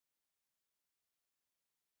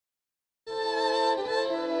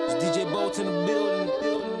Bolt in the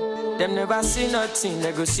building. Them never see nothing,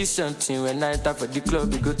 they go see something. When I enter for the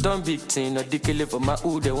club, we go turn big thing. No decay for my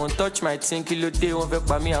hood, they won't touch my thing. Kilo day won't vex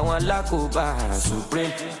by me, I want Lakoba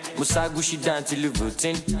Supreme. Musagushi down till you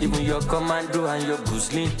routine. Even your commando and your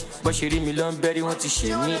Guzlin. But she read me long berry, want to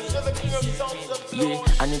share me. Yeah,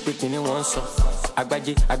 I need picking in one song.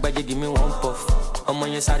 Agbaje, give me one puff. Ọmọ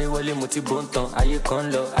yẹn sáré wọlé mo ti bó ń tan. Ayé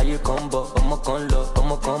kan lọ, ayé kan bọ̀. Ọmọ kan lọ,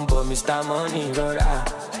 ọmọ kan bọ̀. Mr. Money rọra.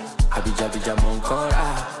 Abija mo ń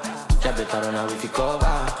kọ́ra. Yeah, better run away if you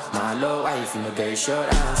cover. My love, why if you no get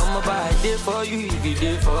insurance? I'm about a day for you if you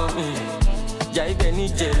day for me. Yeah, if any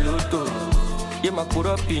geloto. Yeah, my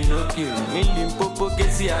pura Pinocchio. Million popo,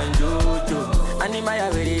 Kesi and Jojo. Anima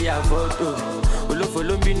very ya photo. Olo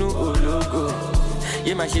follow me no ologo.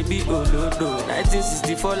 Yeah, my shebi olodo.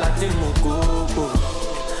 1964 Latin Mokoko.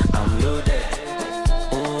 I'm loaded.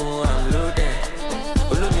 I'm loaded.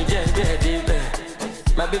 Olo mi jen be.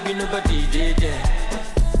 My baby nobody did there.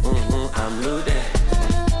 I'm loaded.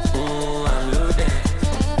 I'm loaded.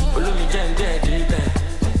 Follow me, Jen, dead.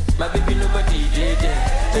 My baby, nobody did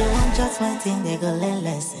that. They want judgment thing, they go learn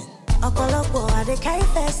lesson. Okolopo, they carry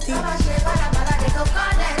festive.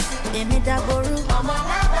 They need that boru.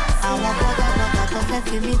 I want to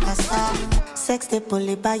feel me pasta. Sex they pull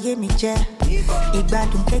it by me, je.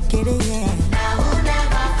 Igbadun kekere, yeah. Now who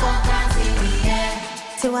never focus in the air?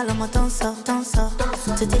 Tiwala don't so.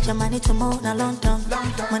 To take your money to move na London.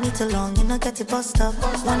 Money too long, you know get it bust up.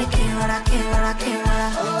 Money can't run.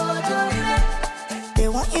 They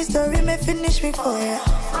want history, may finish me for ya.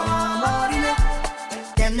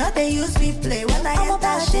 Them not they use me play when I hit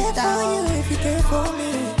that shit out. For you if you take for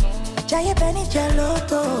me. Jaya Benny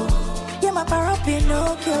Jalotto. Yeah, my para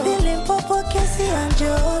Pinocchio. Billing Popo, Kesi and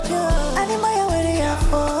Jojo. Animaya where they have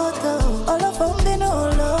photo. All of them they know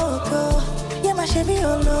loco. Yeah, my Chevy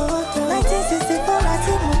Oloto. 1964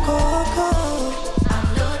 Latin Mokoko. I'm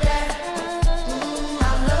loaded.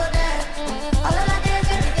 I'm loaded. All of my days,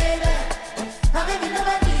 baby. My baby,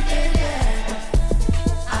 nobody did it.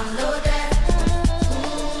 I'm loaded.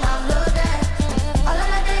 I'm loaded. All of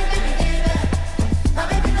my days, baby. My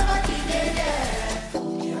baby, nobody did it.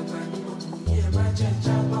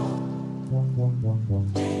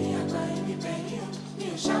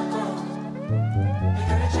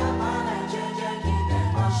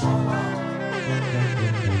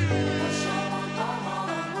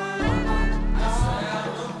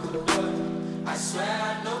 I swear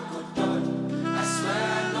I no good done. I swear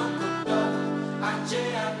I no good done. I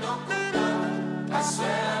no good done. I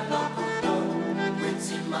swear I no good done.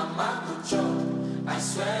 Waiting mama good job. I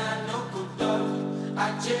swear I no good done. I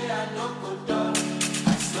no good done. I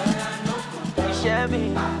swear I no good done. Share me.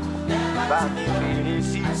 Bami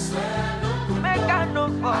Fèrèsé. I swear I no good done. Make I no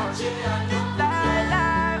fall. I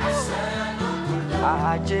swear I no good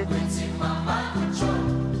done. Waiting mama good job.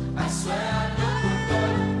 I swear I no good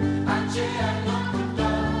done.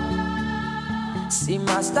 See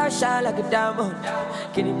my star shine like a diamond.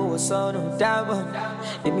 Kini mo son of diamond.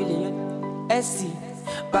 A million SC.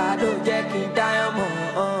 Bado jacking diamond.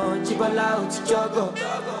 Chibola out jogo.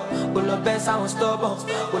 Pull up best sound stubborn.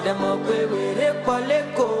 Put them up with a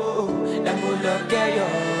poleko. Them will look at you.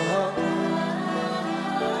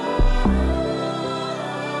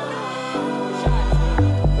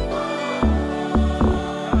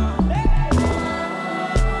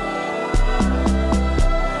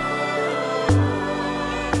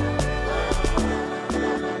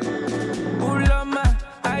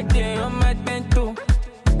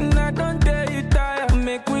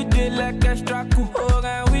 Extra cool. Oh,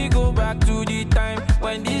 and we go back to the time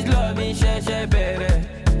when this love is share better.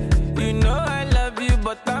 You know I love you,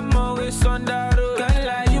 but I'm always on the road. Can't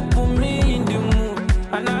lie, you put me in the mood,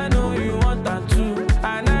 and I know you want that too.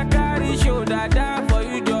 And I carry shoulder down for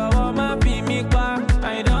you, Joe. My be me back.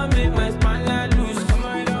 I don't make my spine loose.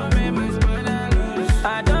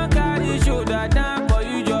 I don't carry shoulder down for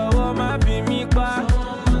you, Joe. My be me back.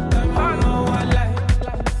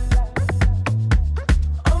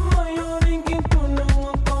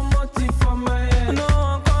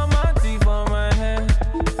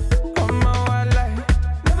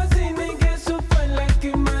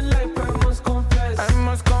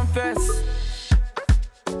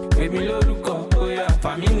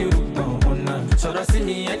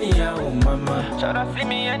 See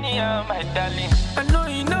me anyhow, my darling. I know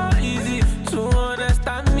it's not easy to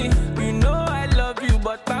understand me. You know I love you,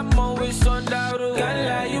 but I'm always on the road. Can't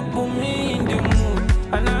lie, you put me in the mood,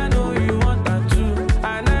 and I know you want that too.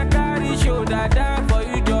 And I carry shoulder down for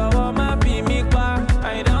you, Joe. My be me back.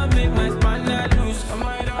 I don't make my spine loose.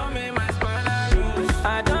 I don't make my spine loose.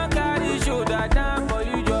 I don't carry shoulder down for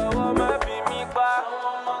you, Joe. My be me back.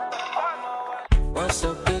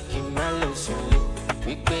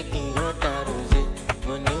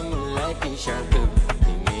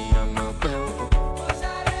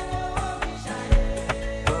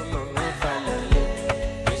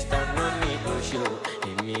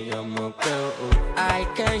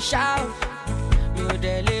 shout. Mi ò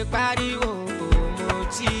dẹ̀ lè pariwo, mo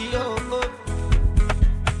ti yó.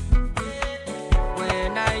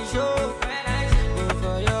 When I show, go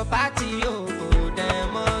for your party,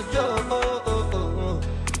 dem ojo.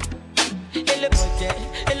 Ele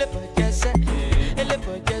budget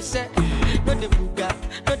set,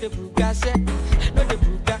 no de buga set, no de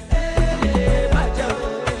buga.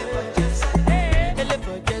 Ele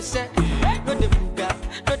budget set, no de buga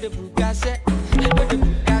set, no de buga set.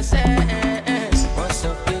 What's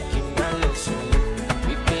up, taking my lesson?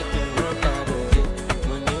 We taking road out of it.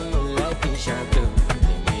 Money, no like it, shadow.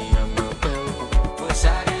 Me, I'm a bell. What's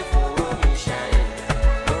out it for me, shine?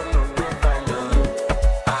 Don't know if I know.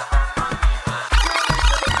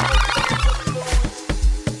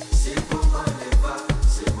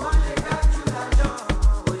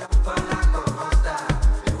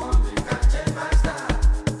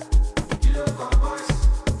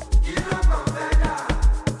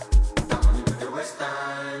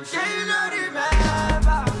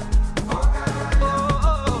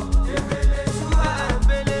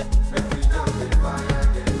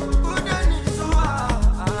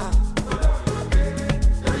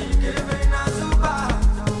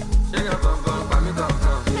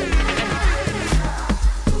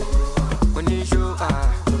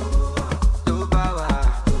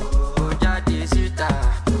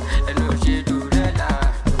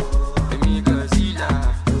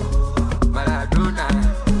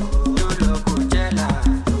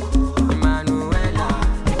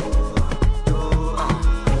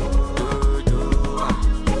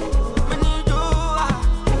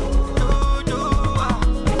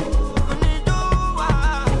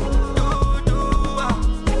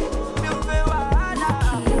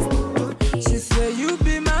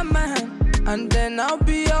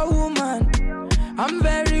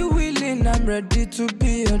 Ready to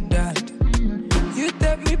be your dad. You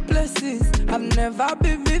take me places I've never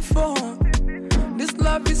been before. This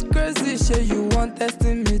love is crazy, shit, you want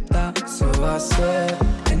testing me that. So I swear,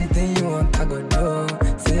 anything you want I go do.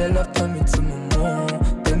 Say your love turn me to mama.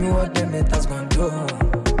 Tell me what them haters gon' do.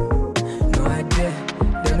 No idea,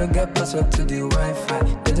 they don't get password to the Wi-Fi.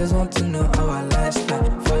 They just want to know our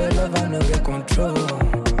lifestyle. For your love I no get control.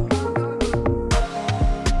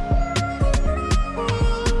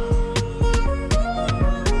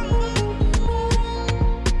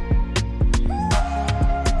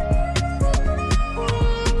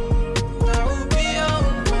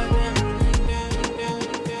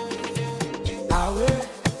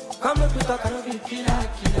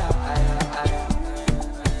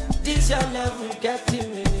 This your love will get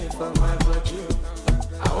me for my body.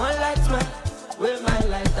 I want light man with my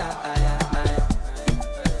lighter.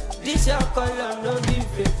 This your color no be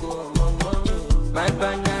fake, oh mommy. My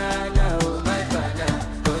banana, oh my banana,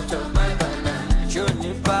 go to my banana. Show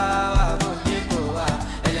me power, go deep,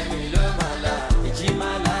 let me love my life. It's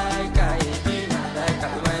my like, it's my like,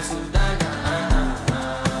 my Sudana.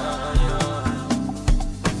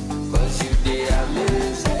 Cause you dey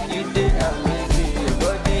amazing, you dey amazing, your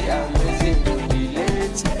body amazing, don't be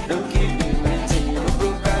late, don't keep me waiting, no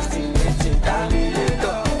procrastinating,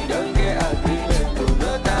 terminator, you don't get agreement, no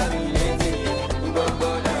terminating,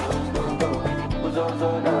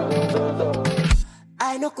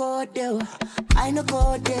 I no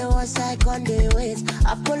go there once I con the ways.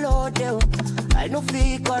 Apollo there. I no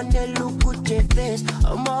fake on the look with your face.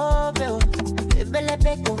 I'm over. Bele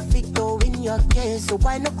beko fito in your case. So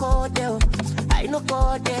I no go there. I no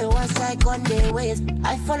go there once I con the ways.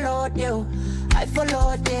 I follow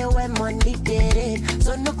there when money did it.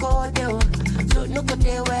 So no go there. So no go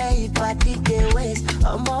there where you party the ways.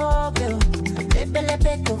 I'm over. Bele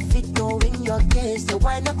beko fito in your case. So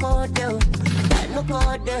I no go there. I no go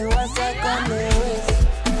there once I con the ways.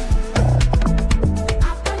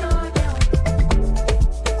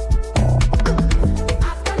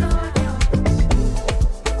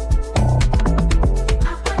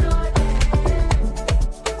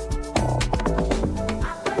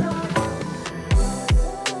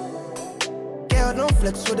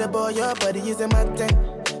 Flex with the boy, your body is a matter.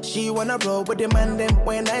 She wanna roll with the man them.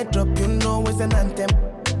 When I drop, you know it's an anthem.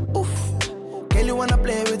 Oof, girl, you wanna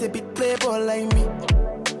play with a big playboy like me.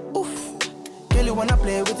 Oof, girl, you wanna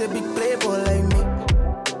play with a big playboy like me.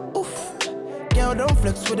 Oof, girl, don't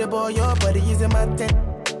flex with the boy, your body is a matter.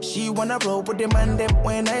 She wanna roll with the man them.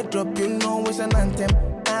 When I drop, you know it's an anthem.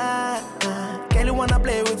 Girl, you wanna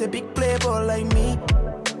play with a big playboy like me.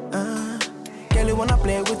 Girl, you wanna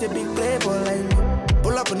play with a big playboy like me.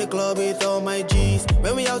 Pull up in the club with all my G's.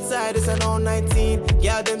 When we outside, it's an all 19.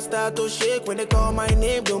 Yeah, them start to shake when they call my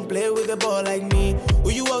name. Don't play with the ball like me. Who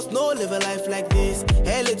you else know live a life like this?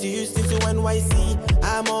 LA to Houston to NYC.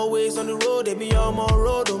 I'm always on the road, they be on my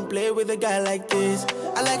road. Don't play with a guy like this.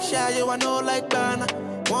 I like Shayo, I know like Bana.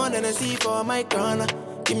 One and a C for my corner.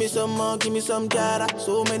 Give me some more, give me some jara.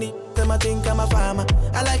 So many them I think I'm a farmer.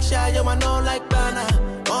 I like Shayo, I know like Bana.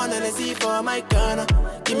 One and a C for my corner.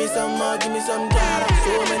 Give me some more, give me some jara.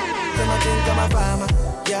 So many them I think I'm a farmer.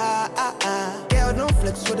 Yeah, girl, don't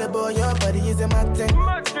flex with the boy, your body is a matter.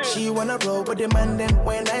 She wanna roll with the man, then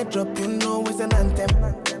when I drop, you know it's an anthem.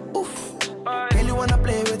 Oof, girl, you wanna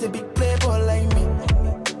play with a big playboy like me.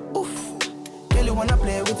 Oof, girl, you wanna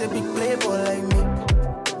play with a big playboy like me.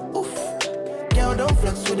 Oof, girl, don't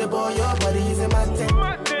flex with the boy, your body is a matter.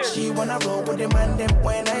 She wanna roll with the man, then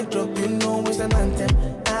when I drop, you know it's an anthem.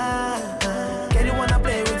 Girl, you wanna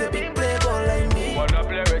play with a big playboy like me. Wanna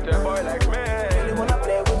play with a boy like me. Girl, you wanna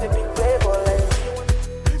play with a big playboy like me.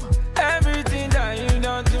 Everything that you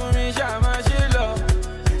done to me, Shama, she love.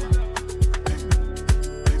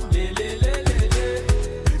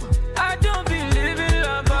 I don't believe in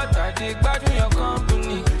love, but I take back in your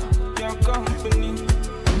company. Your company.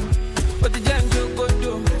 But the jam you go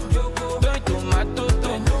do, don't tomato.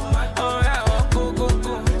 Oh yeah, go.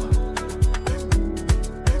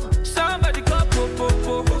 Somebody go,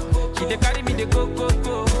 she dey carry me, they go.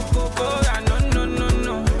 Ah,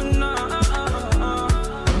 no.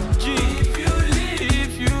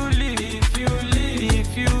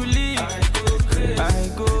 If you leave, I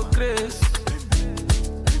go crazy.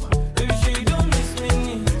 If she don't miss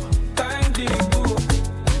me, time to go.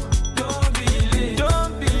 Don't be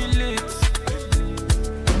late.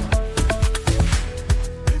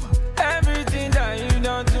 Everything that you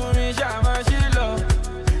done to me, Shama, she love.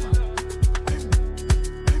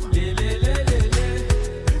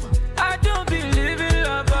 I don't believe in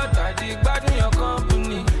love, but I dig back in your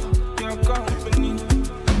company.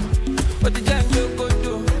 But the jam you go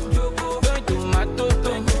do, don't tomato.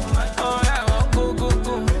 Oh yeah, go.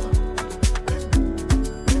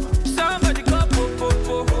 Somebody go,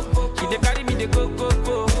 she dey carry me, they go.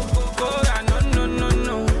 Ah,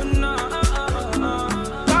 no.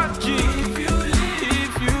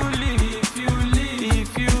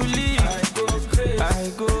 If you leave, I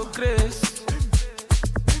go crazy.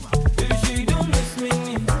 If she don't miss me,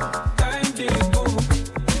 time to go.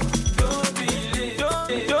 Don't be late.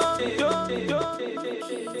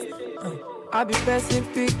 I be person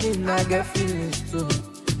picking, I get feelings too.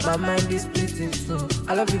 My mind is splitting too.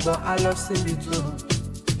 I love you, but I love Cindy too.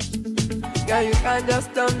 Girl, you can't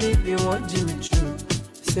just tell me you want you with you.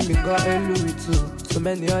 See me got a Louis too. So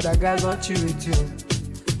many other guys want you with you.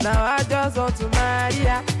 Now I just want to marry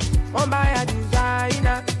ya. Want buy a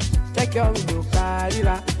designer. Check your window,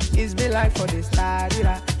 Carrera. It's been like for the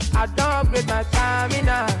starter. I don't upgrade my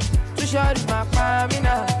stamina. Too short is my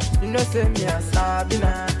stamina. You know, say me a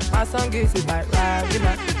Sabina. My song is by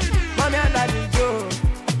Ravina. Mommy and daddy Joe.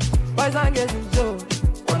 Boys and girls in Joe.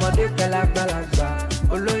 Ọmọdé pẹ̀lágbàlagbà.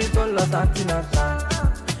 Olóyin tó lọ Santinata.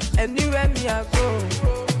 Anywhere me I go.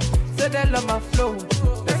 Say they love my flow.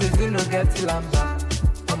 This is you no get till I'm back.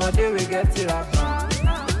 Ọmọdé we get till I'm back.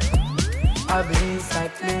 I've been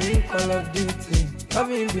inside playing Call of Duty.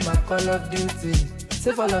 Loving be my Call of Duty.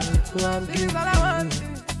 Say follow me too, I'm guilty.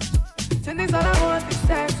 Things all I want is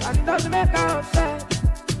sex, and it doesn't make her fair.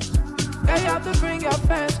 Girl, you have to bring your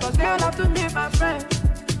friends, cause they all have to meet my friends.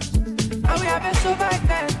 And we have been so by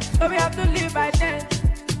then, so we have to live by then.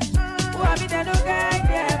 Who have been there, no guy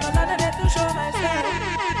there, but none of them to show myself.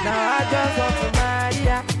 Now I just want to marry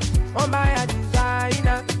ya, want buy a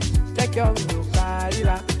designer. Check your window,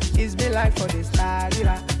 Carrera. It's been like for the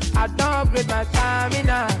starter. I don't upgrade my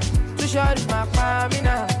stamina. Too short is my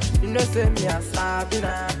stamina. You know, say me a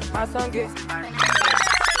Sabina. My song is.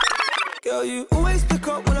 Girl, you always pick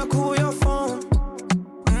up when I call your phone.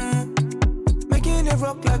 Making it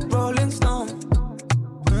rock like Rolling Stone.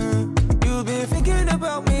 You been thinking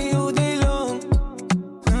about me all day long.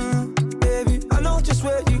 Baby, I know just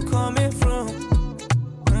where you coming from.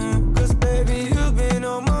 Cause baby, you've been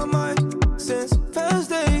on my mind since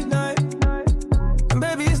Thursday night. And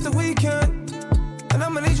baby, it's the weekend, and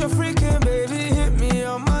I'ma need your freaking baby. Hit me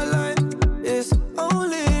on my line. It's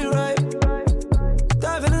only right.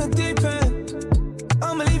 Diving in the deep end,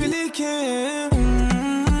 I'ma leave you leaking.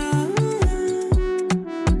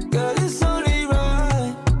 Girl, it's only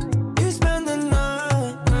right. You spend the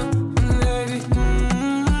night, baby.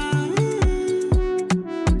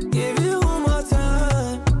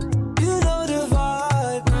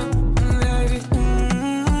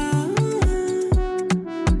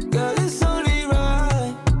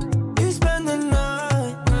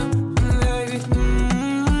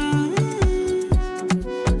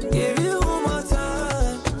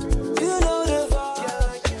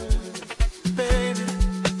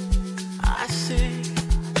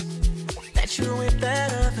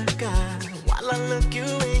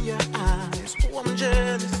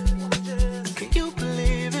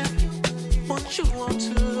 you want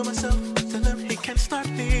to myself. Tell him he can start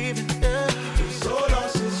leaving. Yeah. So long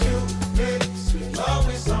since you made sweet love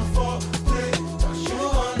with some foreplay. Just you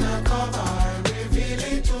undercover, I'm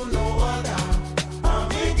revealing to no other. I'm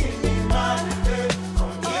making me mad, hey.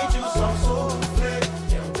 Come get you some soul play.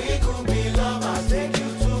 Then we could be lovers. Take you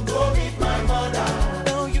to go meet my mother.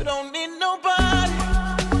 No, you don't need nobody.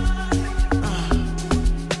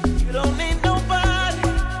 You don't need nobody.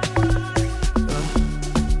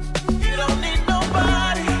 You don't need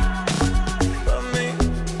nobody but me.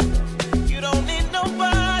 You don't need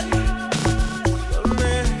nobody but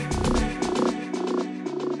me.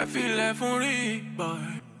 I feel like for real, boy.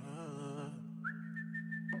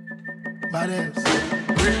 Badass.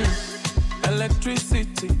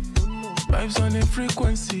 Electricity, vibes on a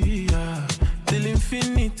frequency, yeah. Till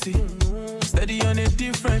infinity, steady on a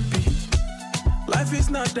different beat. Life is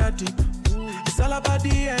not that deep. It's all about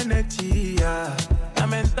the energy, yeah. The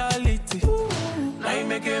mentality. Now you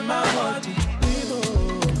making my body.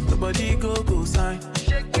 The body go sign.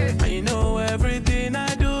 And you know everything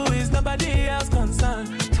I do is nobody else concerned.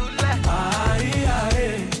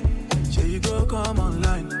 Sure you go come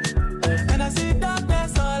online. And I see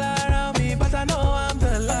darkness all around me, but I know I'm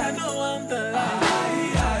the light.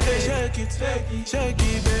 Shake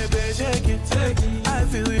it, baby, shake it. I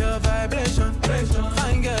feel your vibration.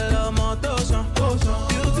 Fine girl on motion.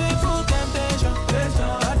 Beautiful temptation.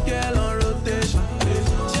 Hot girl on rotation.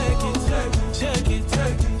 Shake it.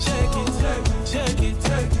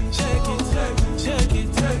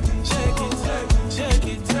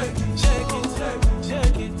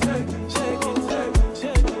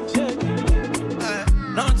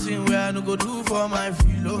 Nothing where I no go do for my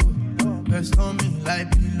filo. Rest on me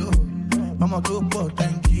like pillow. I'ma go for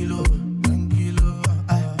 10 kilo.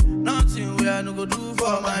 Nothing where I no go do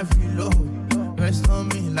for my filo. Rest on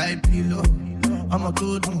me like pillow. I'ma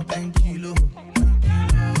go do 10 kilo.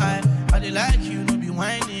 I dey like you, no be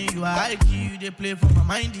whiny. You are high key, you dey play for my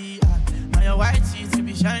mindy. Now your white teeth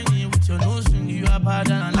be shiny with your nose ring. You are bad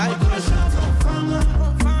and I like you.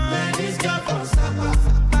 Man, this girl from Sapa.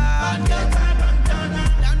 And get her done.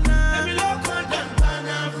 Let me look on them,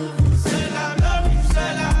 Tana. Vuvuzela, love you,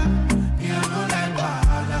 Sela. You know like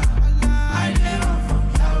Wahala. I never from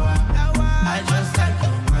Yawa. I just like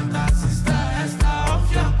your mother, sister, Esther, off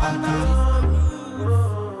your pattern.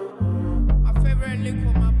 My favorite lick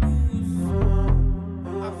for my booze.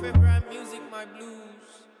 My favorite music, my blues.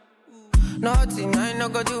 Nothing I no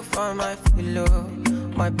go do for my pillow.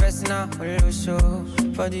 My personal hollow show.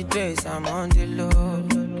 For the days I'm on the low.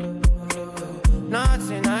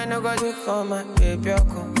 Nothing I no go do for my baby.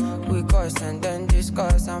 We cuss and then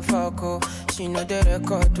discuss and fuck. Oh. She know the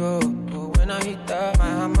record. Oh. When I hit her, my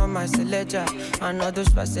hammer, my selector. I know those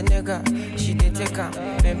fast nigga. She did take her.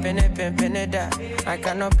 Pimpin' that. I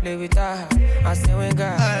cannot play with her. I say when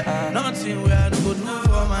God. Nothing where I no go do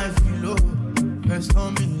for my filo. Rest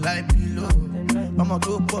on me like pillow. I'ma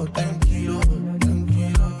go for 10 kilo.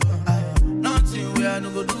 Nothing where I no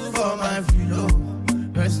go do for my filo.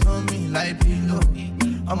 Rest on me like pillow.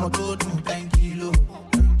 I'ma go do 10 kilo.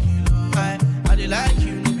 I dey like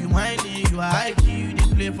you, no be whiny. You are high key, you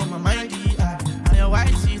dey play for my mindy. And your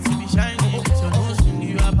white teeth be shiny with your nose ring.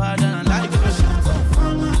 You are bad and I like you.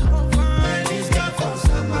 Man, this girl from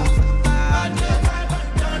Sapa. And get her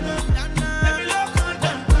done. Let me look on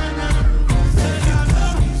them, Tana. Vuvuzela,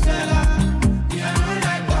 love you, Sela. You know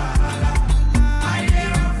like Wahala. I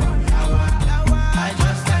never from Yawa. I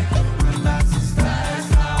just like your mother, sister,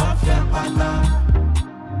 Esther, off your pattern.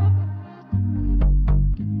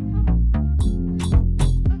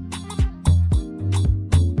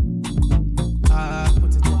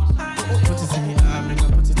 Put it in the air, make I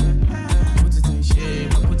put it in. Put it in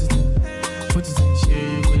shape, I put it in. Put it in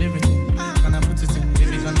shape, with everything. Can I put it in,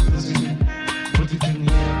 baby, can I put it in? Put it in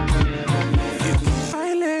the air. My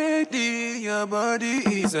lady, your body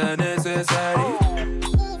is unnecessary.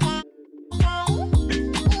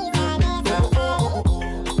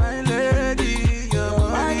 My lady, your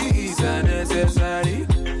body is unnecessary.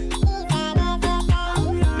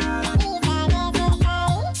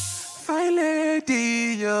 My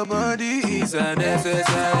lady, your body is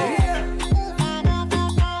unnecessary.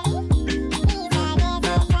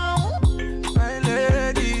 My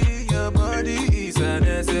lady, your body is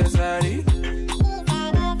unnecessary.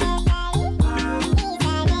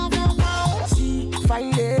 See,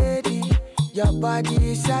 fine lady, your body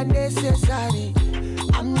is unnecessary.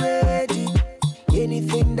 I'm ready.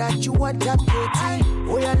 Anything that you want, I'm ready.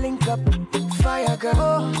 Oh, yeah, link up, fire girl.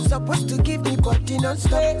 Oh, supposed to give me body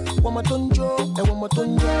non-stop. One more tonjo, and one more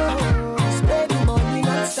tonjo. Spend the money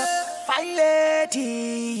non-stop. Fine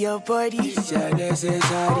lady, your body is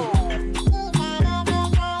unnecessary.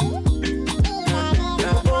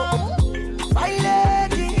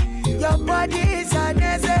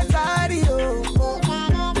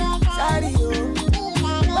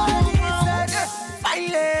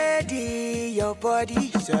 your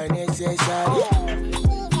body is unnecessary.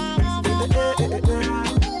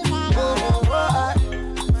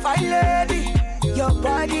 Fine lady, your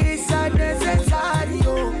body is unnecessary.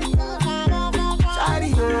 Oh,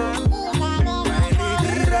 sorry, oh. My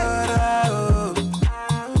lady,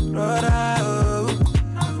 rora, oh,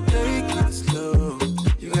 take it slow.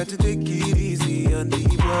 You got to take it easy on the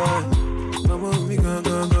boy. Come on, me go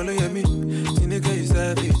look at me. Tineka is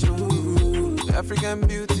savage, oh. African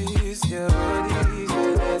beauty is your body is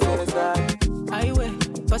unnecessary. Highway,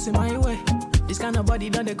 passing my way. This kind of body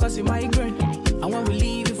done they cause you migraine. And when we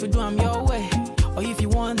leave, if you do, I'm your way. Or if you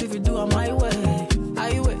want, if you do, I'm my way.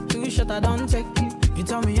 Highway, 2 shot I don't take. You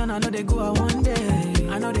tell me, and I know they go out one day.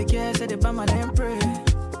 I know they care, say they buy my damn pray.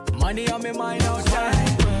 Money on me mind all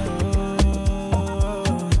time.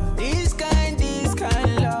 This kind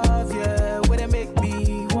love, yeah, where they make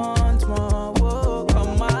me want more. Whoa,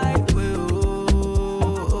 come my way.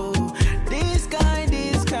 Oh. This kind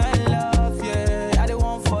love, yeah, I don't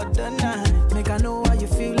want for the night. Make I know how you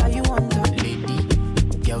feel, like you want that. Lady,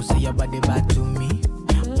 girl, say your body back to me.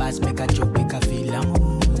 Pass, make a joke, make a feel I'm.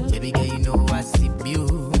 Baby girl, you know I see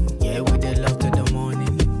you. Yeah, with the love to the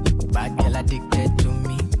morning. Bad girl addicted to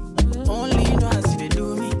me. Only you know how see they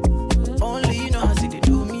do me. Only you know how see they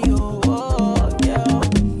do me. Oh, oh, yeah.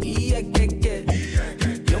 Yeah,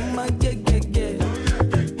 you're my yeah.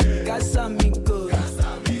 Casamigos.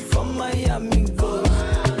 From Miami, go.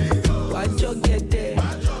 Why you get there?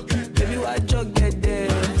 Baby, why you get there?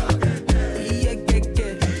 Yeah.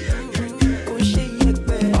 Go shake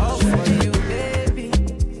it, all for you, baby.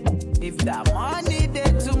 If that money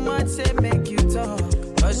there too much, say make you talk.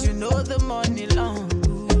 Cause you know the money long.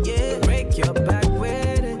 Yeah, break your back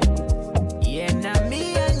with it. Yeah, now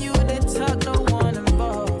me and you, they talk, no one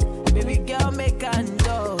involved. Baby girl, make I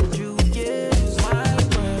indulge you. Yeah, my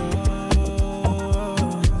world.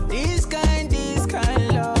 This kind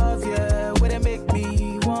love, yeah, where they make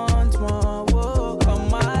me want more. Whoa, come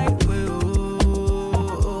my way.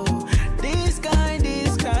 Oh. This kind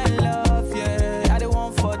love, yeah, I don't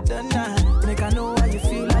want for the night. Make I know how you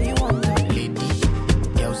feel, like you want that. Lady,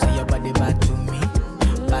 girl, say your body back to me.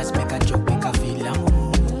 Pass, make a joke, make a feel I'm.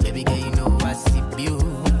 Baby girl, you know I see you.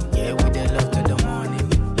 Yeah, with the love to the morning.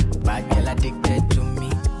 Bad girl addicted to me.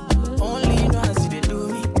 Only you know how see they do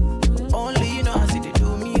me. Only you know how see they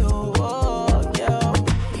do me. Oh, oh, yeah.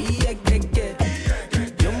 Yeah.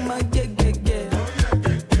 You're my yeah.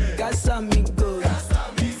 Casamigos.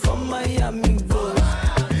 From Miami, go.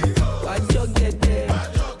 Why you get there?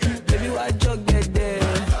 Baby, why you get there?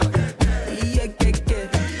 Yeah.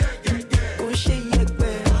 Go shake it,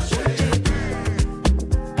 baby.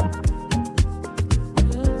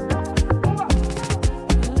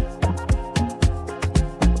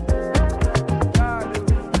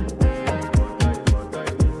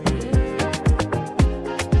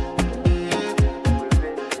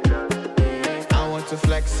 I want to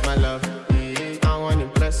flex my love. I want to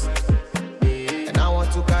impress. And I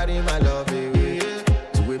want to carry my love away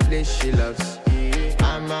to a place she loves.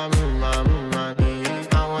 I'm a man.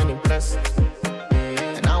 I want to impress.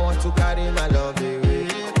 And I want to carry my love away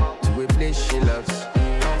to a place she loves.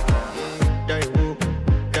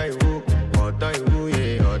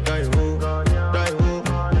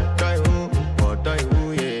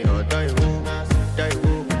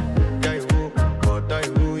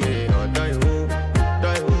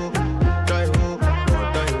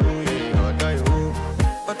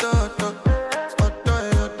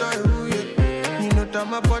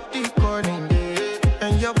 My body calling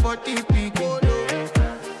and your body picking.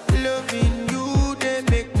 Loving you, they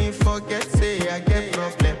make me forget, say I get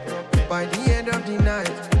problem. By the end of the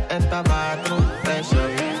night, enter bathroom, fresh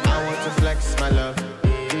up. I want to flex my love,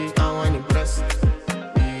 I want to impress.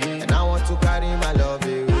 And I want to carry my love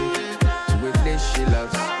away to a place she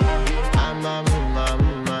loves. I'm a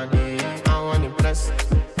man, I want to impress.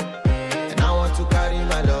 And I want to carry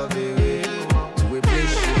my love away to a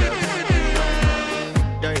place she loves.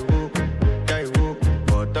 Die woo,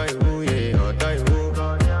 oh die woo, yeah.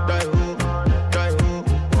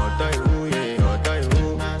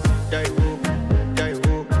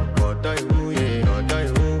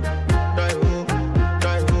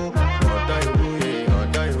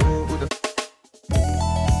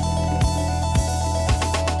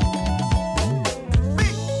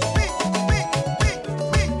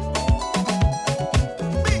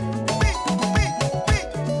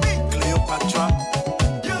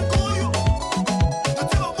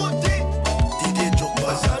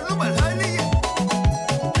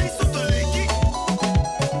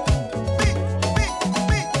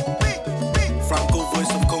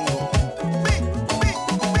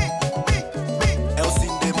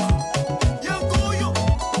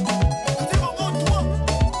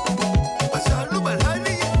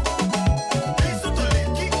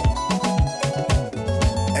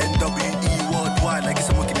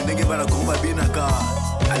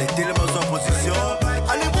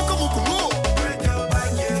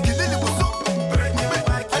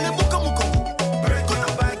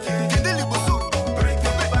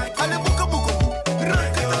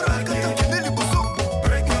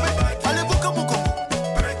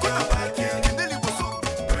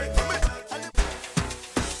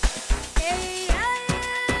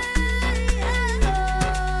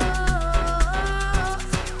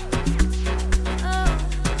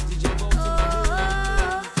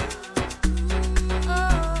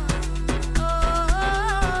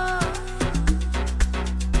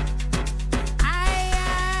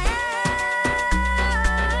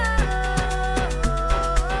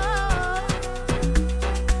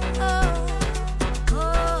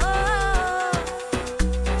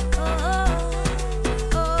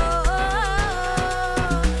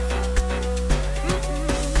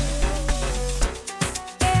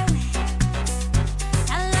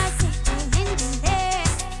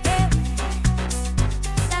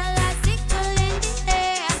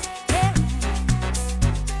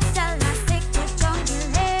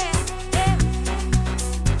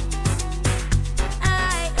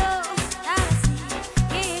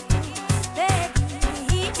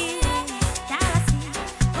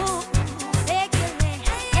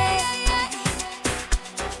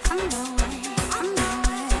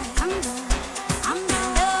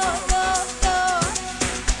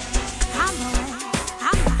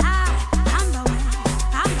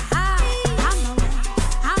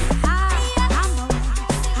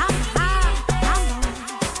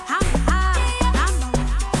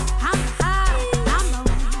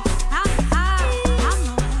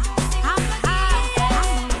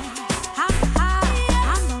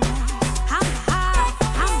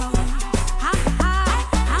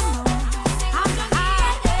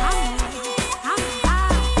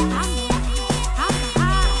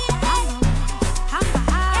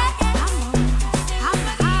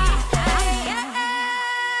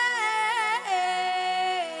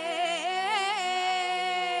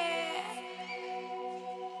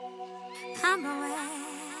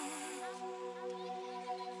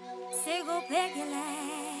 Sigo pegele.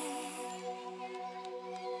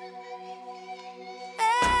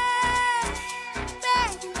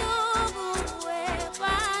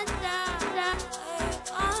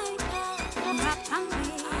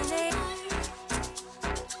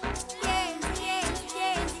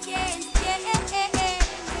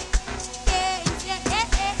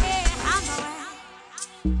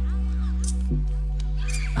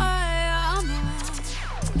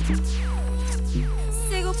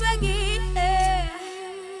 Sigo peguei.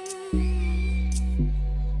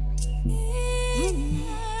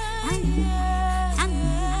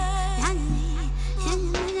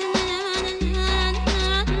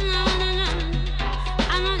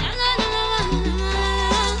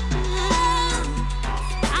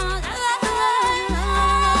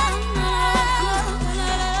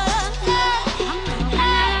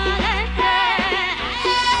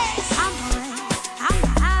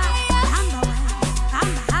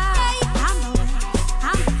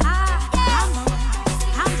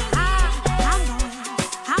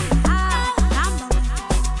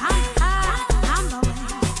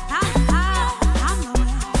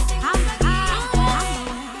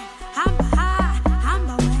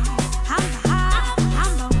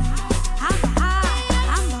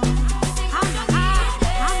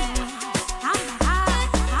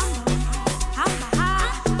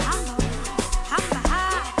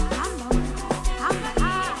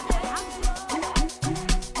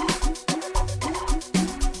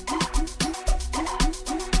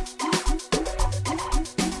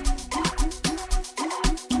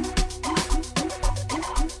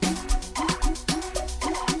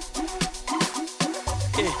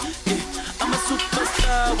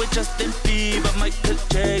 with Justin Bieber, Michael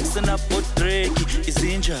Jackson, hapo Drake,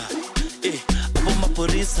 Izinja, hapo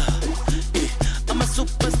Maporisa, I'm a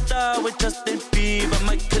superstar with Justin Bieber,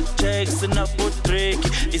 Michael Jackson, hapo Drake,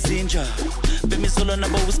 Izinja, Bemi solo na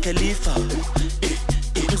Wiz Khalifa,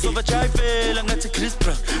 Uzova chayivela ngathi Chris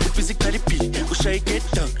Brown, ubhizi Cardi B, ushaye get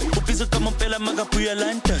down, ubhizi kama mpela makabuya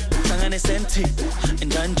London, hlangane senti,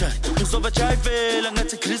 njanja. Uzova chayivela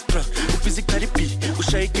ngathi Chris Brown, ubhizi Cardi B,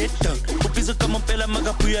 ushaye get down, ubhizi kama mpela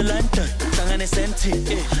makabuya London, hlangane senti,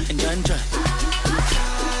 njanja.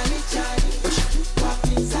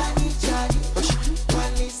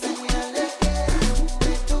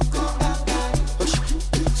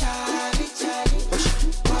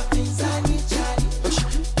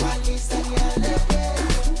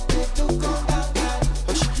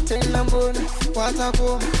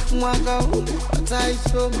 Watako mwaka huu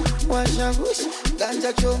wataisoma washagushi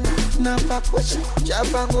ganja choma na papushi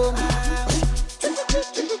chapa ngoma.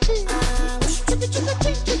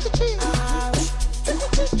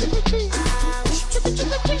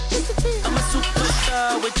 I'm a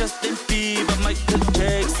superstar with Justin Bieber, Michael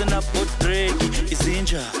Jackson, hapo Drake,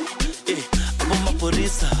 Izinja, hapo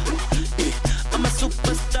Maporisa. I'm a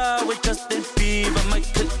superstar with Justin Bieber,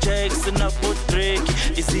 Michael Jackson, hapo Drake,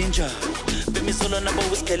 Izinja. Bemi solo na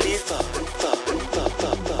Wiz Khalifa.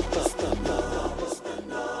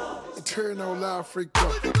 Eternal Africa.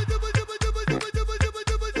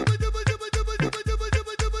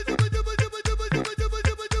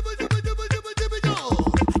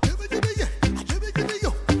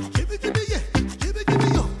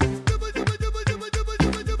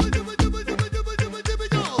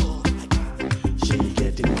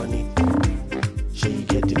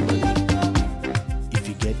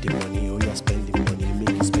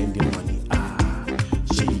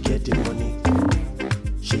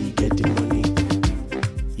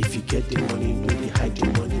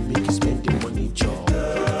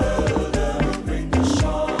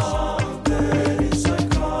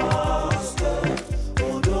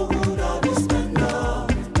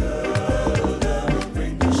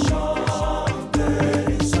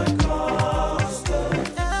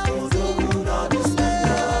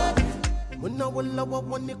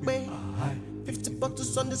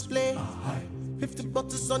 On display, 50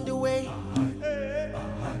 bottles on the way.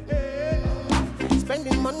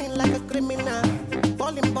 Spending money like a criminal,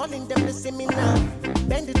 balling, them they see me now.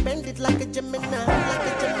 Bend it like a Gemini, like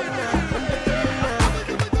a Gemini. I'm the criminal.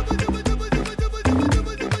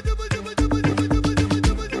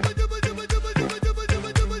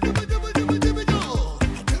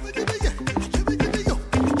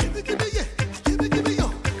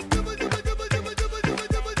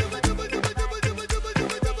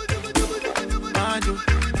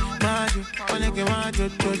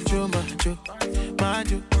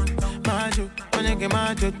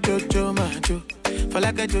 Macho, for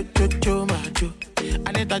like a jo macho.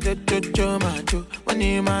 I need a jo macho. When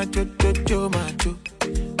you macho,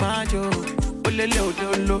 macho, ulele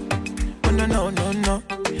ulolo. Oh no no no no,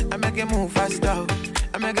 I make it move faster.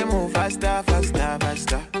 I make it move faster, faster,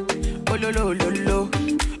 faster. Oh lo lo lo lo,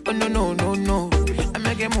 oh no no no no, I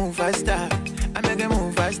make it move faster. I make it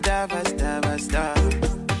move faster, faster, faster.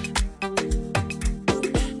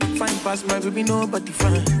 Fine past my baby, nobody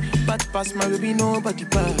fine. Bad past my baby, nobody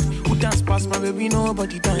bad. Who dance past my baby,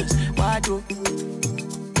 nobody dance. Why do?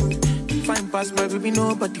 Fine past my baby,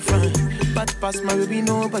 nobody fine. Bad past my baby,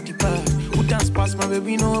 nobody bad. Who dance past my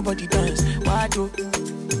baby, nobody dance. Why do?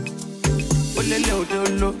 Oh le lo lo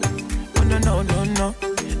lo, oh no no no no.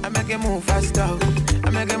 I make it move faster. I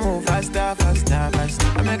make it move faster, faster, faster.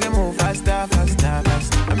 I make it move faster, faster,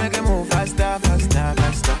 faster. I make it move faster, faster,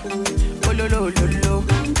 faster. Oh lo lo lo lo,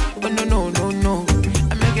 oh no no no no.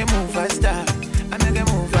 I make it move faster. I make it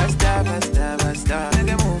move faster, faster, faster.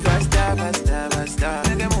 Make it move faster, faster, faster.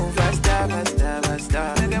 Make it move faster, faster,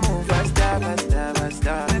 faster. Make it move faster, faster,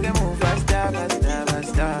 faster. Make it move faster, faster,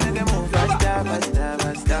 faster. Make it move faster, faster,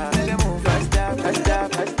 faster. Make it move faster, faster,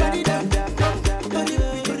 faster.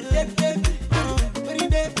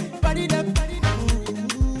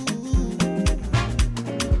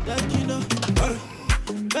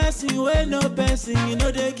 Person wey no person, you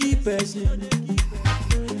know they give person.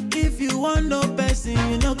 If you want no person,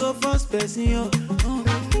 you no go first person. Yo.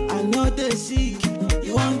 I know they sick,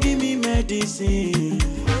 you won't give me medicine.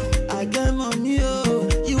 I get money, oh,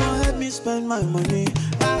 you won't help me spend my money.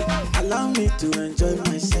 Allow me to enjoy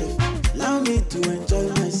myself. Allow me to enjoy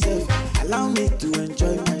myself. Allow me to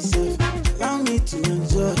enjoy myself. Allow me to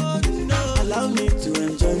enjoy. Allow me to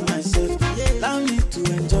enjoy myself. Allow me to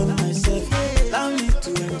enjoy myself. Allow me to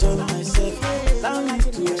enjoy myself. Allow me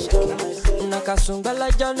to enjoy myself. Nakasumbala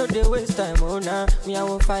no dey waste time, oh nah. Me I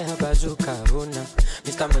want fire bazooka, oh nah.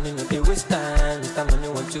 Mr. Money no dey waste time. Mr. Money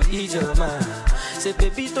want to ease your mind. Say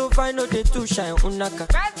baby to find no dey too shine, unaka.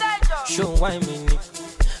 Show why me.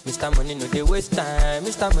 Mr. Money no dey waste time.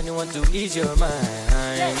 Mr. Money want to ease your mind.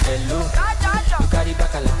 Hello, you carry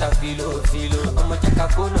back a lot of filo. I'ma check a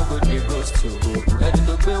phone, no go dey ghost you. Ready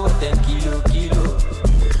to pay what 10 kilo.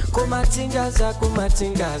 Kumatingaza,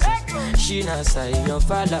 Shina say yon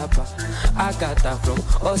falapa. Agata from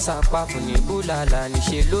Osapa funi bulala.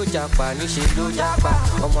 Nishe lo japa.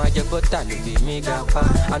 Omo ajebota lo be mega pa.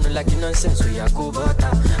 I no like the nonsense we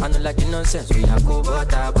yakubota.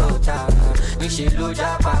 Bota. Nishe lo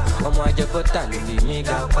japa. Omo ajebota lo be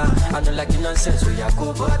mega pa. I no like the nonsense we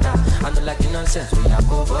yakubota.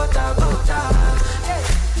 Bota.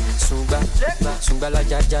 Sunga la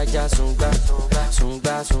ja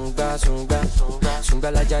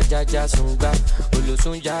sunga la ja sunga olo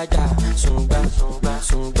sunga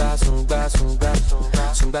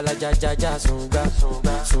sunga la ja sunga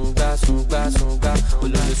olo sunga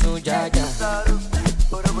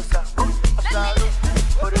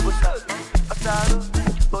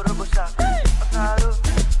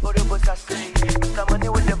Mr. Money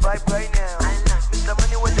with the vibe right now. Mr.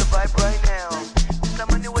 Money with the vibe right now. Mr.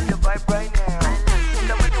 Money with the vibe right now.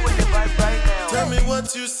 Mr. Money with the vibe right now. Tell me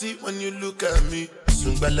what you see when you look at me.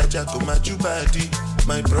 Sungbala jako majubadi.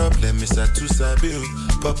 My problem is that too sabi.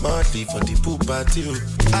 Pop Marley for the pool party.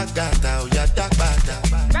 Agata oya dakbata.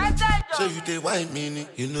 So you dey wine meaning.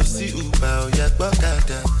 You know see Uber oya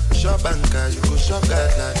gbokada. Shop anka you go shop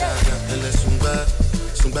gada. Ele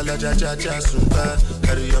Sunga la ja sunga.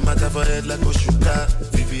 Carry your matter for head like Oshuka.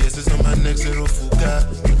 VVS is on my neck, zero fuga.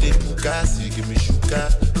 You dey puka, see give me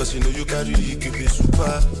shuka. Cause you know you carry, you give me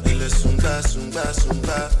super. Ele sunga.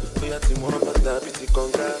 Oya ti mo bata, biti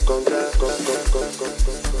conga.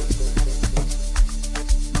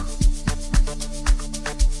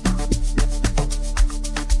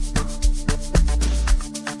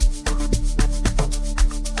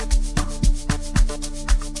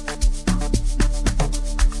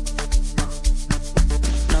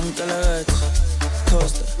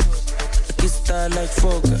 Coaster, I get style like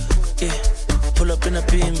Fokker, yeah. Pull up in a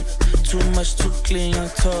beam, too much, too clean, young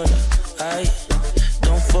taller. Aye,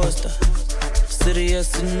 don't foster,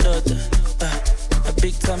 serious and daughter. A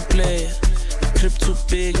big time player, crib too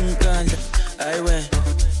big and ganja. I went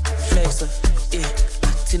flexer, yeah.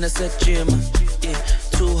 Tina said Jimmer, yeah.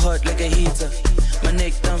 Too hot like a heater. My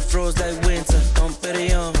neck done froze like winter. Don't bet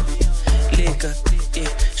it on liquor, yeah.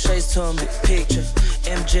 Shay's told me picture.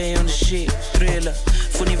 MJ on the sheet, thriller.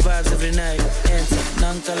 Funny vibes every night. Enter,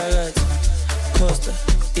 Nankalagat, Coaster,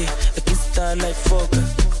 yeah. I get style like Fokker,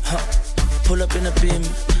 Pull up in a beam,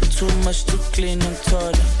 too much, too clean and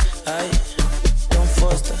taller. Aye, don't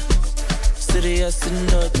foster, serious and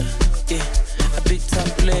daughter, yeah. A big time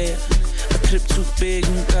player, a crib too big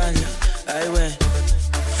and ganja. I went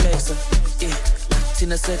flexer, yeah.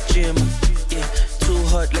 Tina said Jimmer, yeah. Too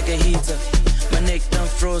hot like a heater. My neck done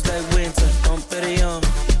froze like winter. Don't bet it on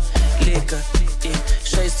liquor. Yeah,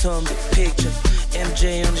 Shay's on the picture.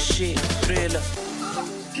 MJ on the shit, thriller.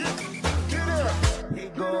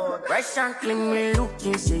 Fresh and clean, me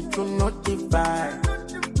looking, say you notify.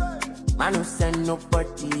 Man, no send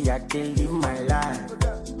nobody, I can live my life.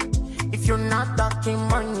 If you're not talking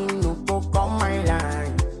money, no go call my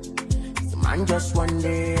line. So man, just one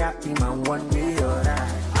day happy, man, one day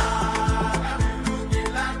alright.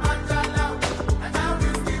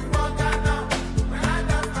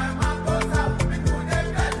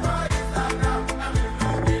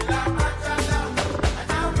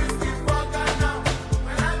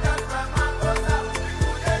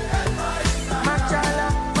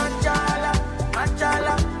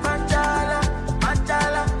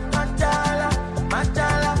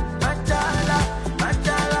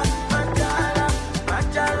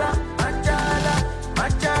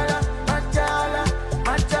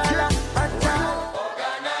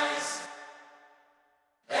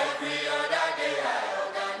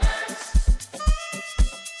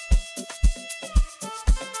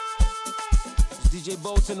 DJ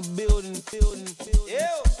Bolts in the building.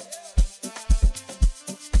 Ew.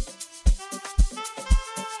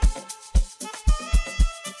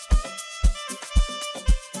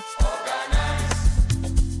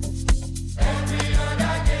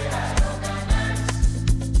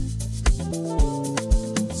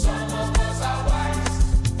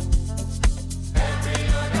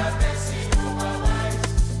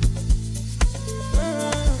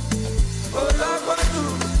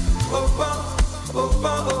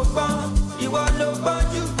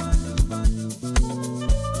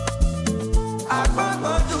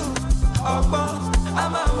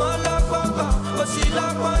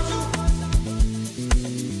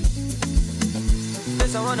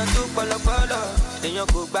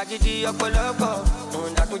 Gidi ọ̀pọ̀lọpọ̀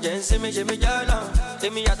ǹdàkúnjẹ ń sinmi ṣe mí jọ́lọ̀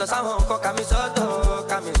èmi yàtọ̀ sáwọn nǹkan kàmí sọ́tọ̀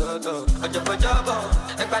ọjọ́bọ̀jọ́bọ̀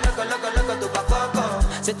ẹgbà lọ́kọ̀lọ́kọ̀ tó bá fọ́kọ̀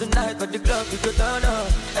say tonight for the club we go turn up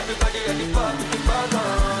everybody ready for the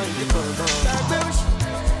gbọ̀ngàn ìdí gbọ̀ngàn. gbàgbé òṣì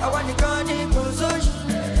àwa nìkan ní kòsóṣì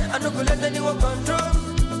I no go let anyone control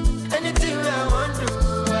anything wey I wan do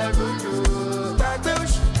I go do. gbàgbé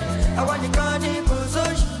òṣì àwa nìkan ní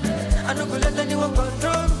kòsóṣì I no go let anyone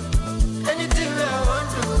control anything wey I wan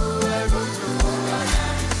do.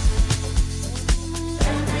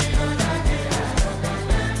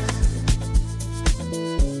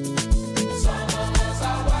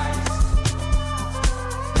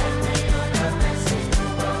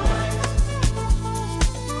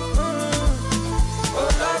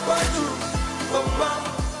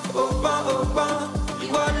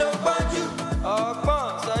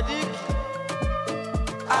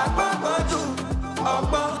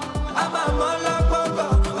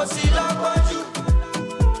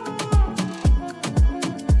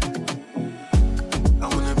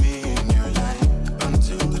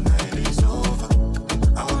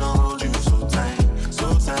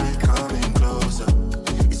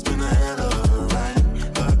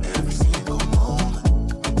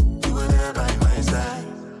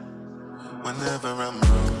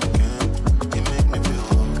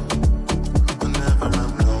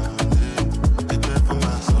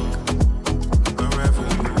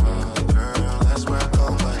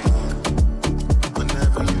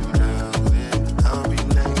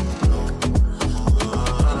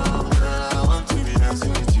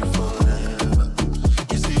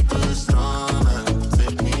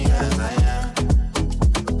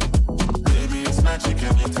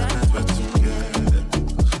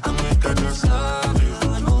 I just love you,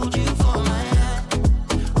 I hold you for my hand.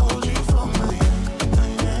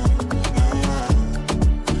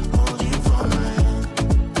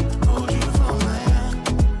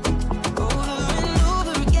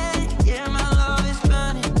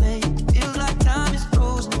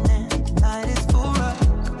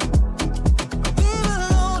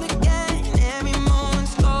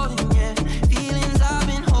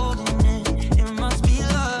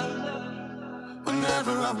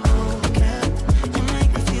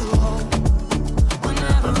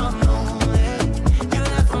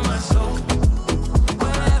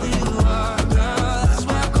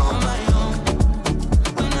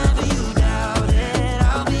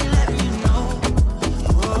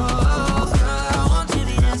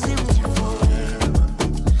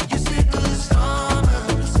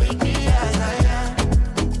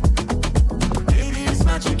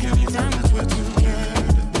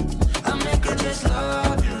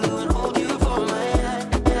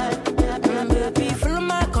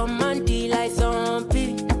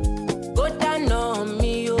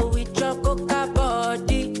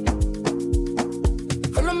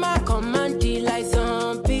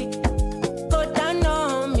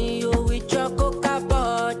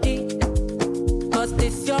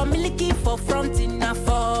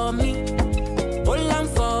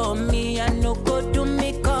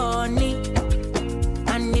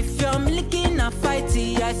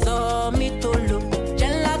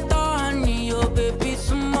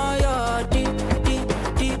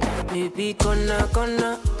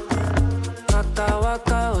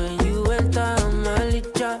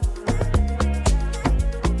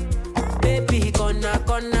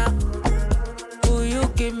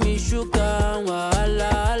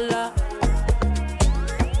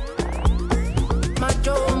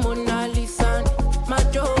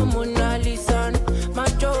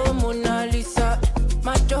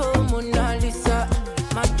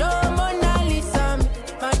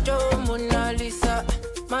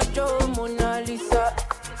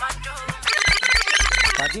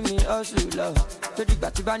 pàdé mi hustle lọ. Tó dìgbà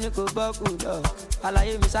tí bá ní kò bọ́kù lọ.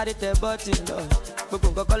 Àlàyé mi sáré tẹ bọ́tì lọ. Gbogbo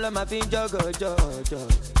nǹkan kọ́ ló máa fi ń jọ̀gọ̀jọ̀.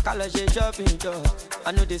 Ká lọ ṣe shopping jọ.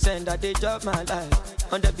 I know they send that they chop my life.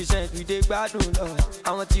 100% we dey gbádùn lọ.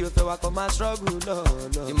 Àwọn tí o fẹ́ wa kọ́ máa struggle lọ.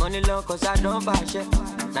 The money long cause I don't fashion.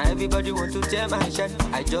 Now everybody want to tear my shirt.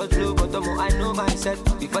 I just blow but I know myself.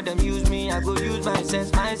 Before them use me, I go use my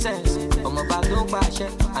sense. Ọmọ bá tó ń pàṣẹ.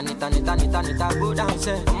 Anita go down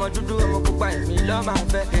sẹ́. Ọmọ dúdú ọmọ pupa èmi lọ́ máa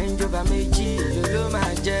fẹ́. Ẹnjọba méjì ló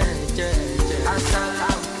máa jẹ́.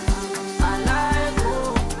 Asalamu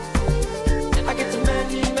alaikum. I get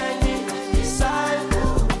many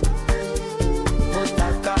disciples.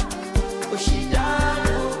 Motaka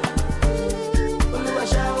Oshidano. Oluwa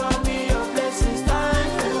shower me your blessings.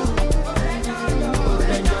 Thank you.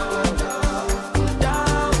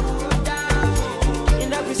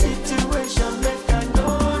 In every situation, make I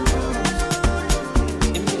know you.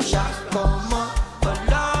 In the shock, come on,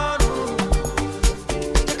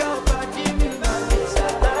 check out body, me body, I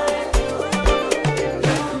like you.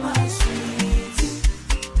 You're my sweetie,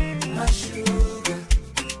 my sugar,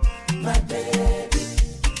 my baby,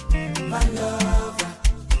 my lover.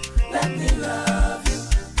 Let me love you,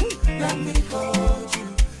 let me hold you.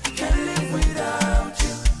 Can't live without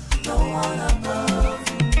you, no one above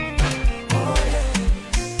you. Oh yeah,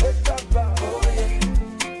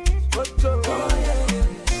 oh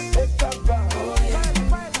yeah,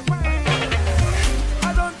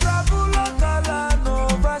 I don't travel local and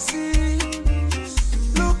overseas,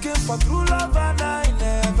 looking for true love and I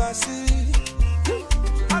never see.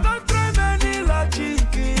 I don't try many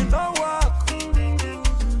logic in no work.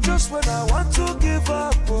 Just when I want to give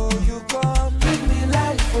up, oh, you come. Give me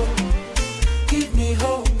life, oh, give me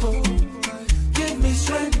hope, oh, give me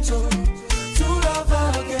strength, oh, to love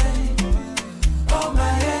again. Oh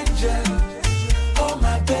my angel, oh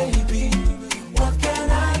my baby, what can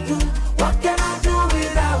I do? What can I do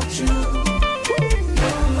without you?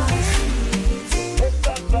 You're my sweet,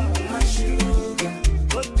 my sugar,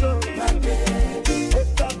 my baby,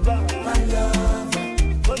 my lover.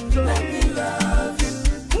 Let me love you,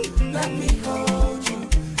 let me hold you.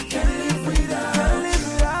 Can't live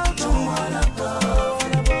without no one above.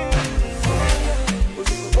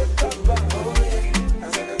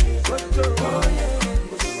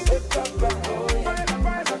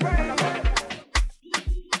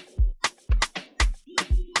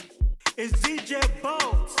 It's DJ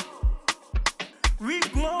Bolt. We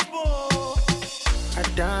global.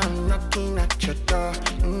 I'm knocking at your door,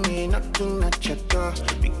 knocking at your door.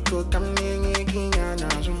 Because I'm knocking at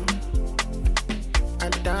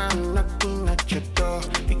knocking at your door.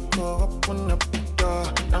 Because open up the door.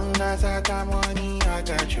 Long as I got money, I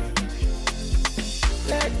got you.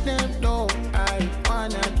 Let them know I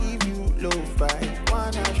wanna give you low five,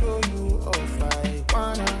 wanna show you off I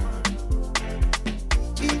wanna.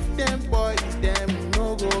 If them boys, them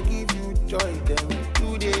no go give you joy, them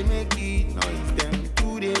today make it noise, them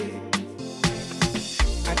today.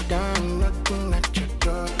 I'm knocking at your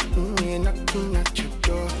door, knocking at your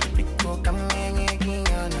door. Because I'm hanging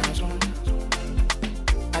on a zone.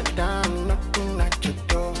 I'm knocking at your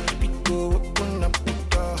door, because open up the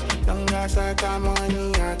door. Long as I got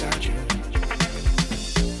money, I got you.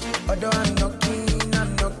 Although I'm knocking,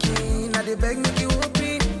 I dey beg make you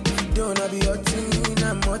open. If you don't, I'll be hurting,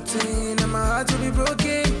 I'm hurting, and my heart will be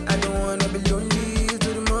broken. I don't wanna be lonely to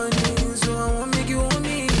the morning, so I won't make you want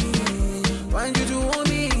me. Want you to want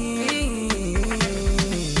me.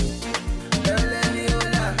 Girl, let me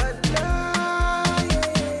hold ya.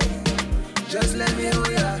 Just let me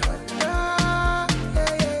hold ya.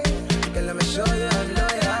 Girl, let me show you I'm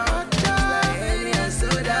loyal. Just like Henny and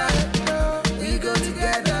soda, we go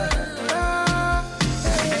together.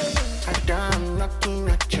 I'm knocking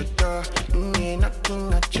at your door,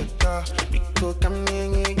 knocking at your door. Because I'm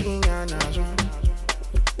hanging on a zone.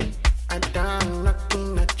 I'm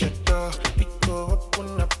knocking at your door, because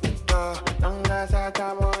open up the door. Long as I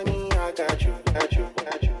got money, I got you, got you,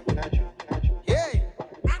 got you, got you, got you. Yeah.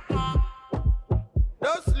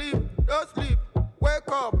 Don't sleep,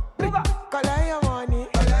 wake up. Collect your money,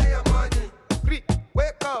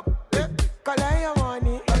 Wake up, yeah. collect your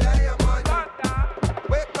money.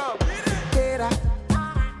 Wake up.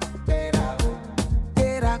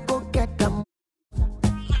 Tera, go get them.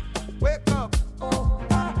 Wake up.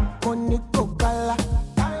 Money go kala.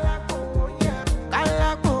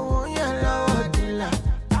 Kala go yellow dilla.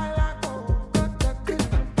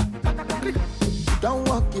 Don't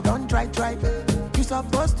walk, you don't try. You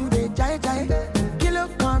supposed to dey jai. Kilo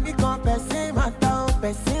come, me come, person matter,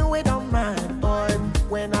 person we don't mind. But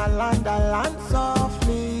when I land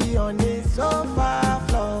softly on the sofa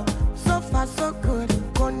floor. So far so good,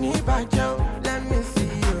 go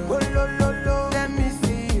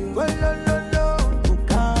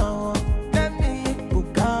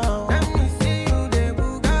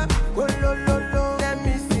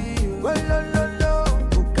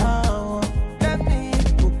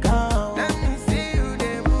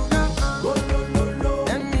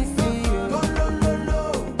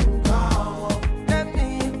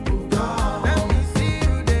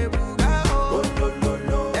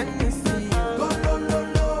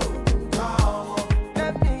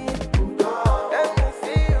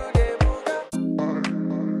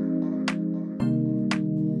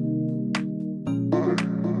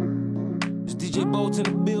DJ Bolt in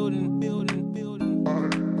the building.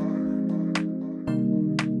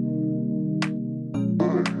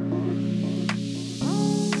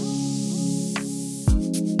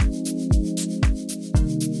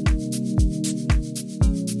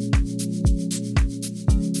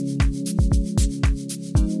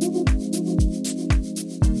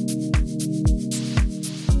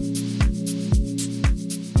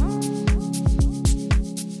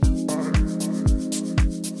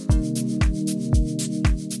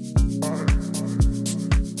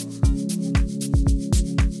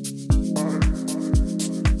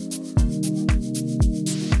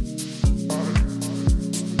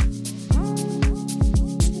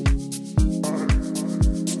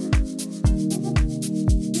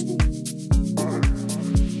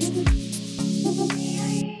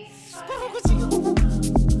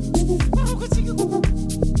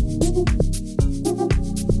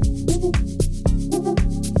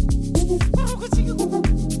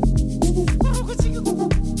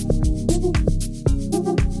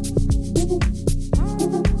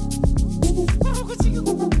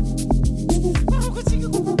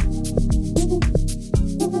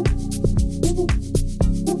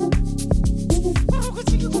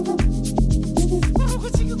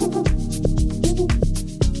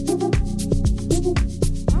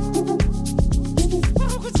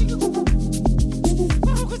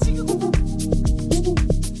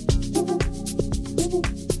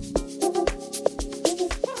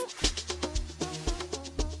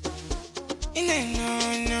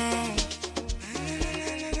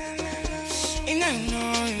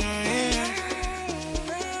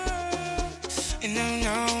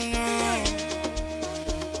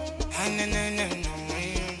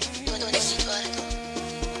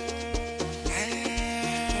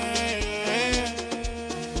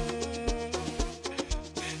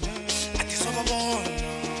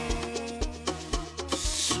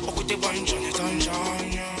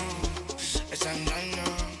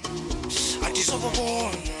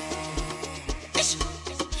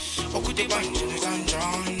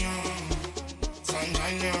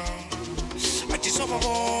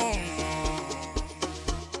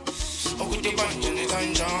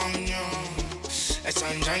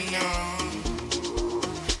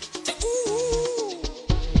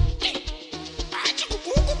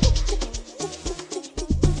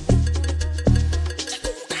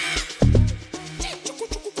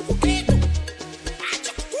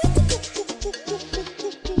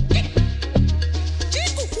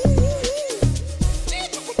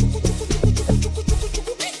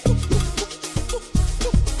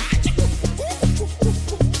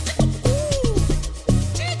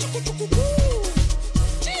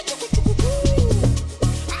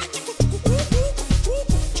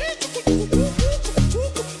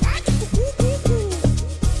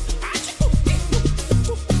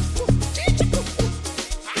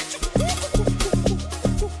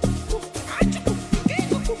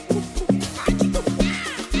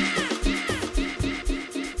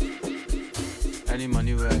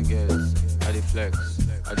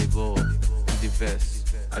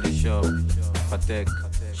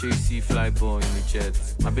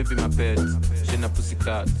 Baby, my pet, she na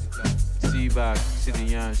pussycat. See back, see the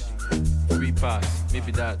yansh. Free pass,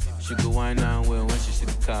 maybe that. She go wine and well when she see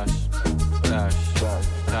the cash. Cash, cash,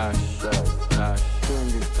 cash, cash,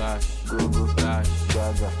 go, cash,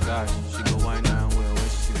 cash. She go wine and well when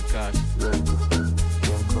she see the cash.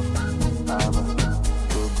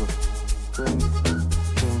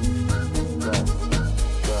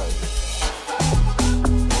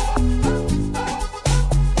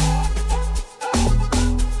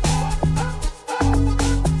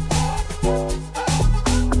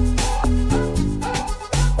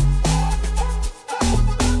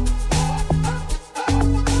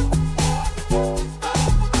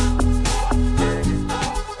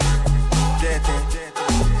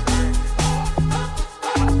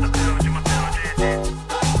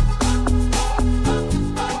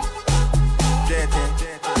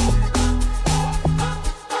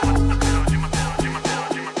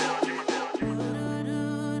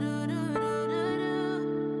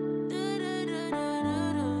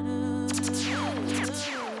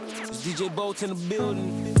 In the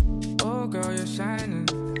building. Oh girl, you're shining.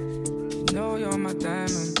 You know you're my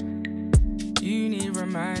diamond. You need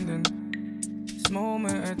reminding. This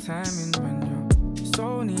moment of timing when your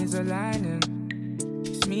soul needs aligning.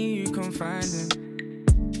 It's me you confiding,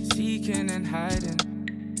 seeking and hiding.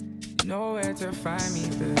 You know where to find me,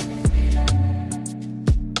 babe.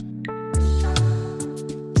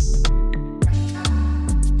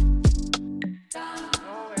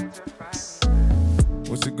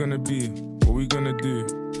 What's it gonna be? What we gonna do?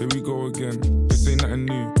 here we go again. This ain't nothing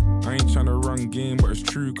new. I ain't tryna run game, but it's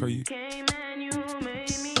true, cause you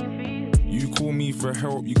call me for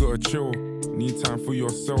help, you gotta chill. Need time for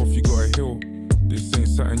yourself, you gotta heal. This ain't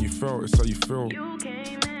something you felt, it's how you feel.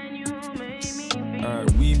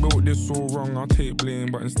 We built this all wrong, I'll take blame,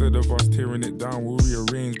 but instead of us tearing it down, we'll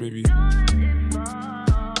rearrange, baby. Don't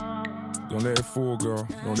let it fall, girl.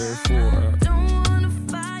 Don't let it fall. Don't wanna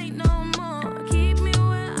fight no more. Keep me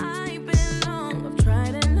where I belong. I've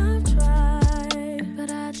tried and I've tried, but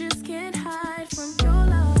I just can't hide from your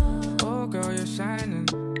love. Oh, girl, you're shining.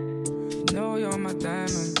 Know you're my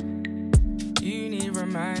diamond. You need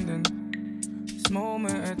reminding. This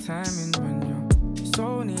moment of timing when your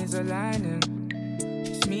soul needs aligning.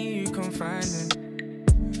 It's me you confiding,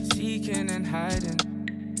 seeking and hiding.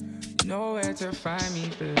 Nowhere to find me,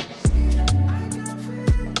 babe.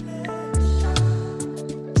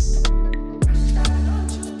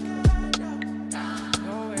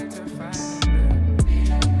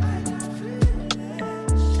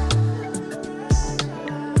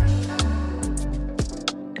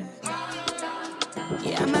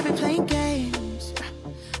 Yeah, I might be playing games,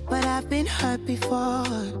 but I've been hurt before.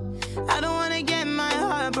 I don't wanna get my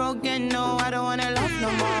heart broken, no, I don't wanna love no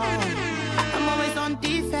more. I'm always on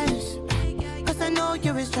defense, cause I know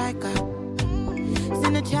you're a striker. It's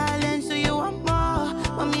in a challenge, so you want more.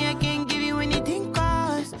 But me, I can't give you anything,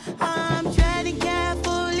 cause I'm treading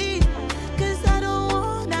carefully. Cause I don't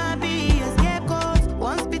wanna be a scapegoat.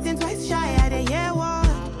 Once bitten, twice shy, I didn't hear what.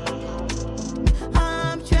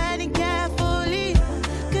 I'm treading carefully.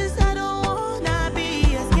 Cause I don't wanna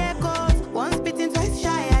be a scapegoat. Once bitten, twice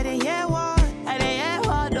shy, I didn't hear what. I didn't hear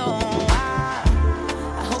what, don't I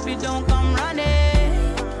hope you don't come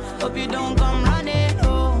running. Hope you don't come running,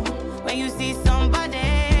 oh. When you see somebody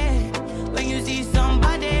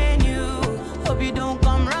new. Hope you don't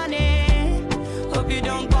come running. Hope you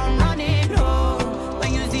don't come running, oh.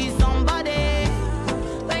 When you see somebody.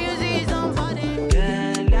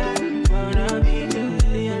 Girl, I wanna be you,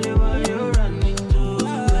 the only one you run into.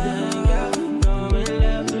 Girl, come and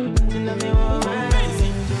love me, tell me what my eyes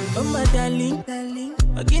into. Oh my darling,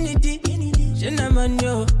 Guinea, Shenaman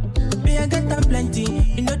yo. Me I got them plenty,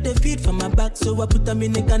 you know the feed for my back, so I put them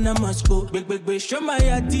in the can of Moscow. Big, show my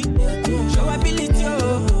yati, show ability,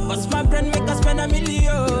 oh. What's my brand make us spend $1 million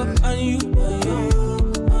on you?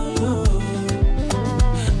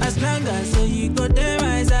 As long as you go there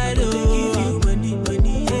my side, oh. Give you money,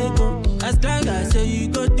 yeah, go. As long as you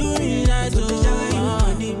go do me nice, oh.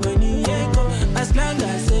 Money, yeah, go. As long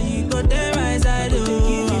as you go there my side, oh.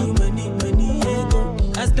 Give you money, yeah, go.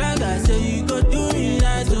 As long as you go do me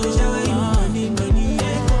nice, oh. Money,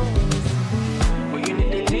 yeah, go. When you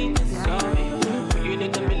need the lean, call me. When you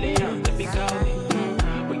need $1 million, let me call me.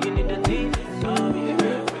 When you need the lean, call me.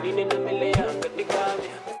 When you need $1 million, let me call me.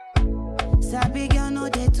 Sabi girl, no,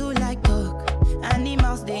 they too like talk.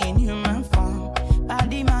 Animals, they in human form.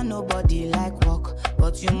 Body man, nobody like walk.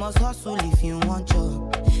 But you must hustle if you want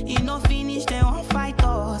job. You no finish, they won't fight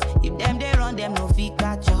us. If them they run, them no fit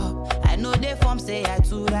catch up. I know they form say I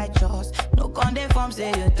too righteous. No con they form say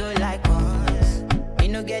you too like us. You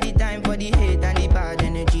no get the time for the hate and the bad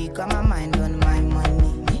energy. Got my mind on my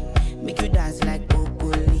money. Make you dance like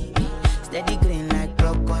broccoli. Steady green like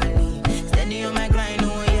broccoli. Steady on my grind,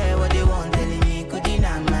 oh yeah, what they want telling me. Could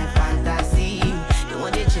deny my fantasy. They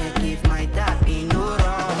want to check if my tap ain't no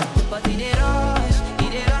wrong. But it they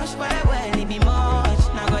rush well, it be much.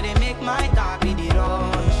 Now gotta make my tap in the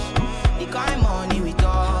rush. The kind money we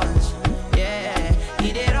touch, yeah.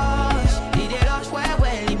 It they rush well,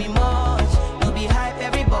 it be much. No be hype,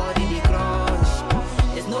 everybody they crush.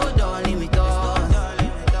 There's no darling with us.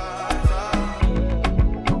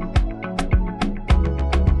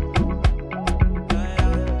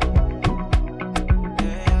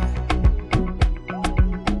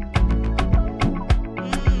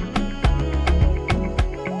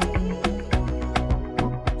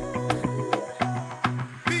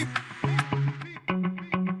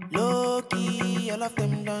 Low-key, all of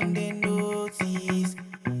them done they notice.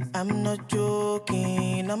 I'm not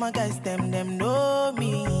joking, all my guys, them know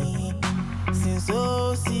me. Since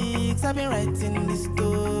 06, I've been writing this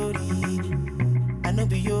story. I know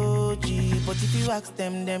be OG, but if you ask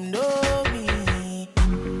them know me.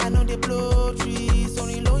 I know they blow trees,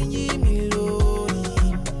 only lonely me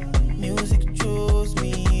lonely. Music chose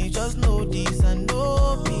me, just know this and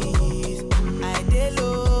know peace. I dey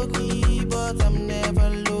low-key, but I'm never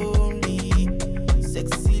lonely.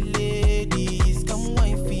 Sexy ladies, come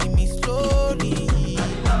wine for me slowly.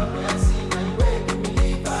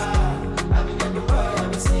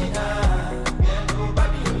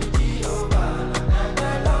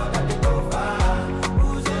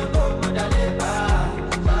 Who's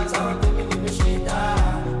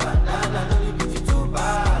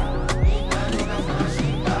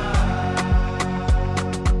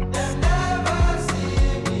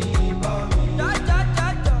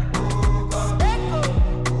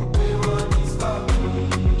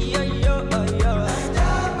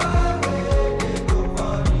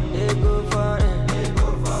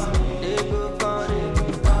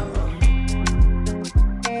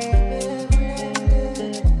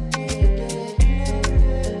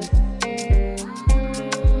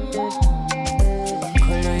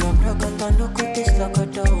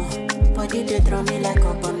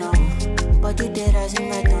passing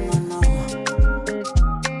my turn, no.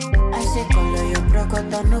 I say color your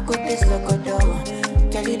brocodo, no go taste locodo.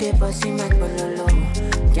 Kelly they passing my pololo.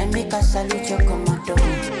 Can make a salute your commando.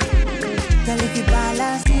 Girl, if you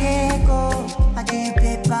balance the ego, I give you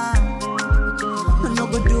paper. No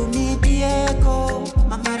go do me